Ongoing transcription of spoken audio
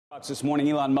This morning,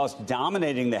 Elon Musk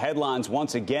dominating the headlines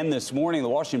once again this morning. The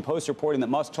Washington Post reporting that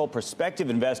Musk told prospective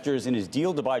investors in his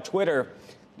deal to buy Twitter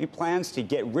he plans to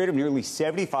get rid of nearly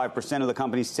 75% of the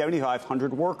company's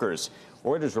 7,500 workers.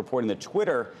 Reuters reporting that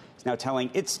Twitter is now telling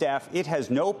its staff it has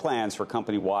no plans for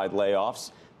company-wide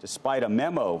layoffs, despite a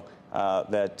memo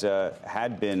that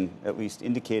had been at least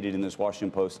indicated in this Washington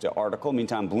Post article.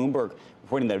 Meantime, Bloomberg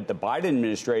reporting that the Biden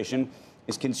administration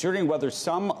is considering whether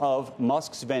some of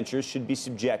Musk's ventures should be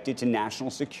subjected to national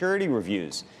security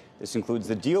reviews. This includes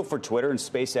the deal for Twitter and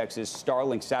SpaceX's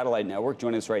Starlink satellite network.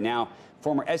 Joining us right now,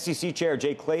 former SEC Chair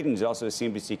Jay Clayton is also a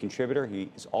CNBC contributor.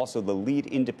 He is also the lead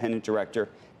independent director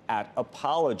at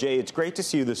Apollo. Jay, it's great to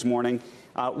see you this morning.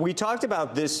 We talked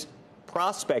about this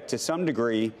prospect to some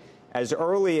degree as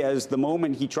early as the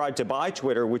moment he tried to buy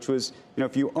Twitter, which was,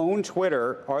 if you own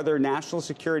Twitter, are there national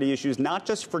security issues, not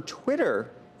just for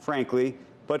Twitter, frankly,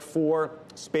 but for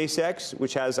SpaceX,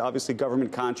 which has obviously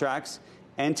government contracts,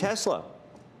 and Tesla?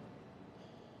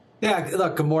 Yeah,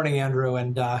 look, good morning, Andrew.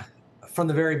 And from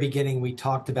the very beginning, we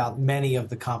talked about many of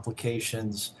the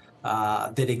complications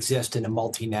that exist in a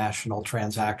multinational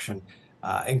transaction,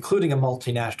 including a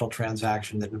multinational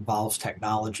transaction that involves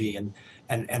technology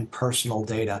and personal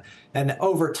data. And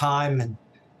over time, and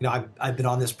I've been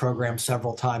on this program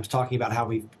several times talking about how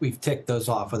we've ticked those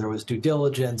off, whether it was due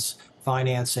diligence,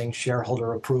 financing,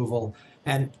 shareholder approval,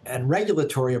 and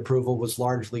regulatory approval was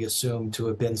largely assumed to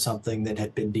have been something that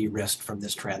had been de-risked from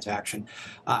this transaction.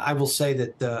 I will say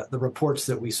that the reports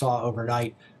that we saw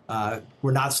overnight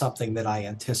were not something that I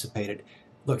anticipated.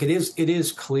 Look, it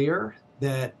is clear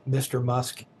that Mr.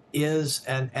 Musk is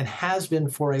and has been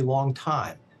for a long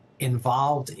time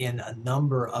involved in a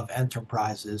number of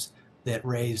enterprises that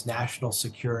raise national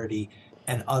security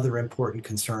and other important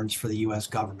concerns for the U.S.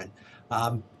 government.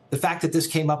 The fact that this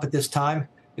came up at this time,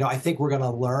 I think we're going to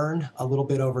learn a little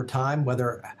bit over time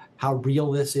how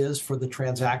real this is for the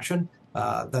transaction.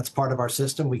 That's part of our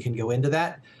system. We can go into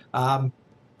that.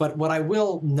 But what I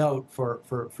will note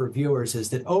for viewers is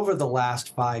that over the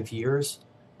last 5 years,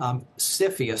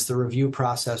 CFIUS, the review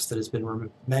process that has been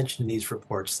mentioned in these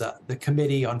reports, the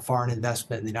Committee on Foreign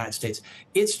Investment in the United States,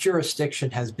 its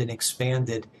jurisdiction has been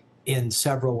expanded in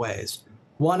several ways.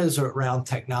 One is around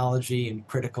technology and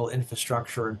critical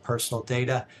infrastructure and personal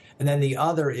data. And then the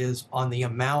other is on the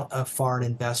amount of foreign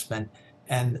investment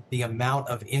and the amount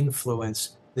of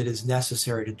influence that is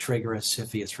necessary to trigger a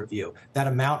CFIUS review. That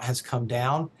amount has come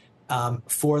down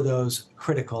for those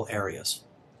critical areas.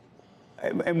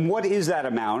 And what is that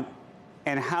amount?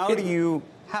 And how do you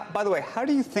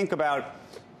think about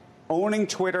owning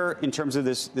Twitter in terms of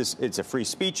this, it's a free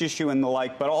speech issue and the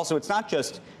like, but also it's not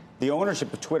just the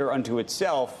ownership of Twitter unto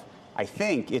itself. I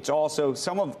think it's also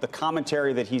some of the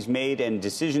commentary that he's made and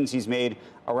decisions he's made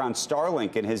around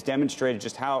Starlink and has demonstrated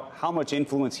just how much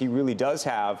influence he really does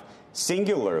have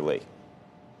singularly.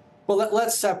 Well,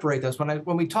 let's separate those.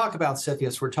 When we talk about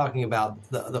CFIUS, we're talking about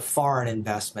the foreign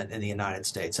investment in the United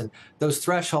States. And those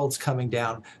thresholds coming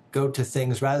down go to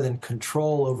things rather than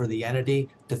control over the entity,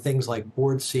 to things like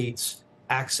board seats,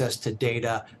 access to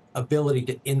data, ability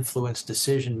to influence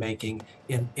decision-making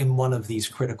in one of these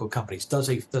critical companies. Does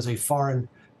a foreign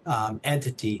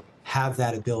entity have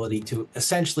that ability to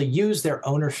essentially use their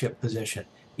ownership position,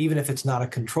 even if it's not a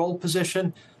controlled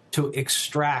position, to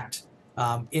extract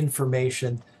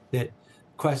information that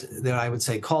I would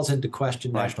say calls into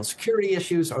question national security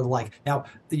issues or the like? Now,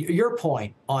 your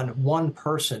point on one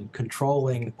person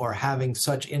controlling or having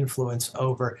such influence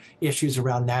over issues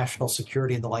around national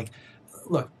security and the like,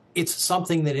 look, it's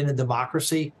something that in a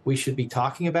democracy we should be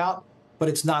talking about, but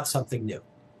it's not something new.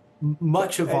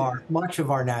 Much of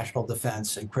our national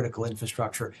defense and critical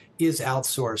infrastructure is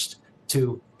outsourced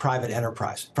to private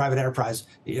enterprise. Private enterprise,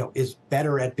 is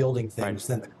better at building things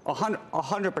than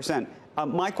 100%.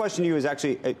 My question to you is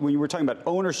actually, when you were talking about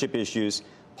ownership issues,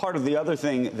 part of the other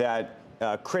thing that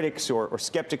critics or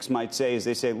skeptics might say is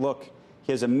they say, look,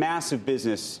 he has a massive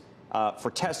business for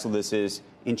Tesla. This is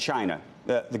in China.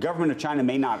 The government of China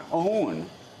may not own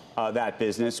that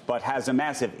business, but has a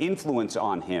massive influence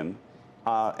on him.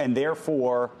 And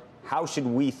therefore, how should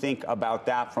we think about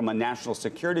that from a national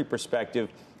security perspective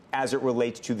as it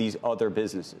relates to these other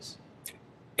businesses?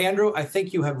 Andrew, I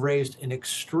think you have raised an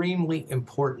extremely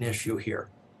important issue here.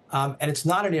 And it's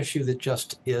not an issue that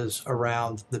just is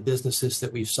around the businesses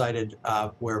that we've cited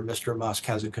where Mr. Musk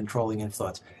has a controlling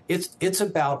influence. It's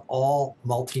about all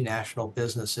multinational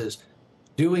businesses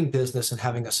doing business and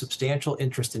having a substantial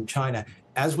interest in China,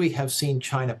 as we have seen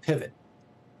China pivot.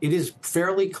 It is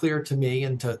fairly clear to me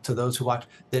and to those who watch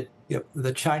that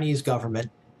the Chinese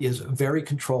government is very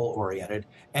control-oriented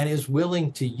and is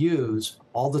willing to use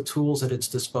all the tools at its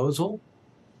disposal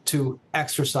to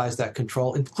exercise that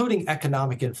control, including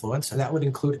economic influence, and that would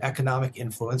include economic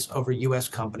influence over U.S.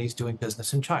 companies doing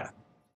business in China.